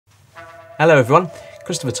Hello everyone,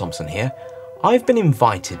 Christopher Thompson here. I've been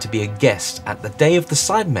invited to be a guest at the Day of the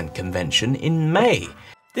Cybermen convention in May.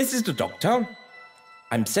 This is the Doctor.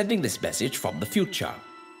 I'm sending this message from the future.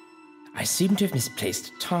 I seem to have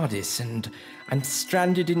misplaced TARDIS and I'm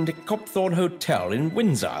stranded in the Copthorne Hotel in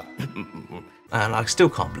Windsor. And I still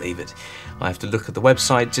can't believe it. I have to look at the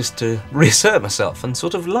website just to reassert myself and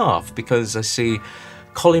sort of laugh because I see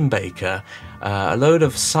Colin Baker, a load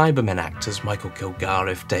of Cybermen actors, Michael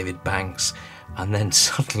Kilgarriff, David Banks, and then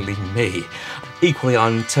suddenly me. Equally,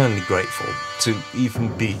 I'm eternally grateful to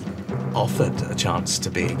even be offered a chance to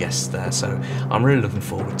be a guest there, so I'm really looking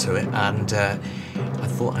forward to it, and I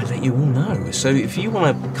thought I'd let you all know. So if you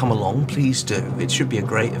want to come along, please do. It should be a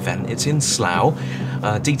great event. It's in Slough.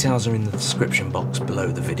 Details are in the description box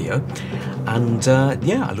below the video, and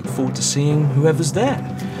yeah, I look forward to seeing whoever's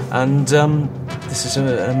there. And this is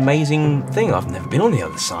an amazing thing. I've never been on the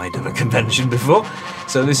other side of a convention before,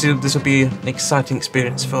 so this will be an exciting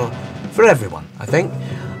experience for everyone, I think.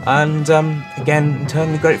 And again,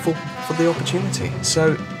 eternally grateful for the opportunity.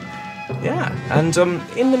 So yeah, and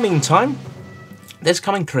in the meantime, this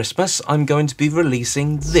coming Christmas, I'm going to be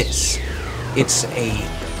releasing this. It's a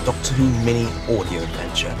Doctor Who mini audio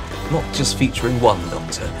adventure, not just featuring one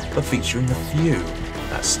Doctor, but featuring a few.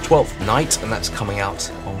 That's 12th Night, and that's coming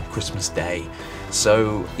out on Christmas Day.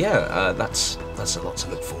 So yeah, that's a lot to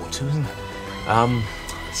look forward to, isn't it?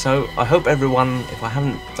 So I hope everyone, if I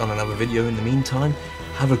haven't done another video in the meantime,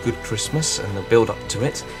 have a good Christmas and the build up to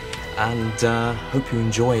it, and hope you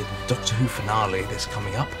enjoy the Doctor Who finale that's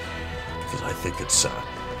coming up, because I think it's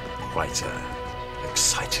quite an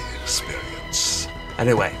exciting experience.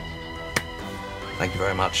 Anyway, thank you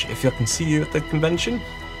very much. If I can see you at the convention,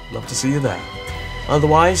 love to see you there.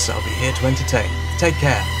 Otherwise, I'll be here to entertain. Take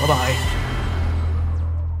care. Bye-bye.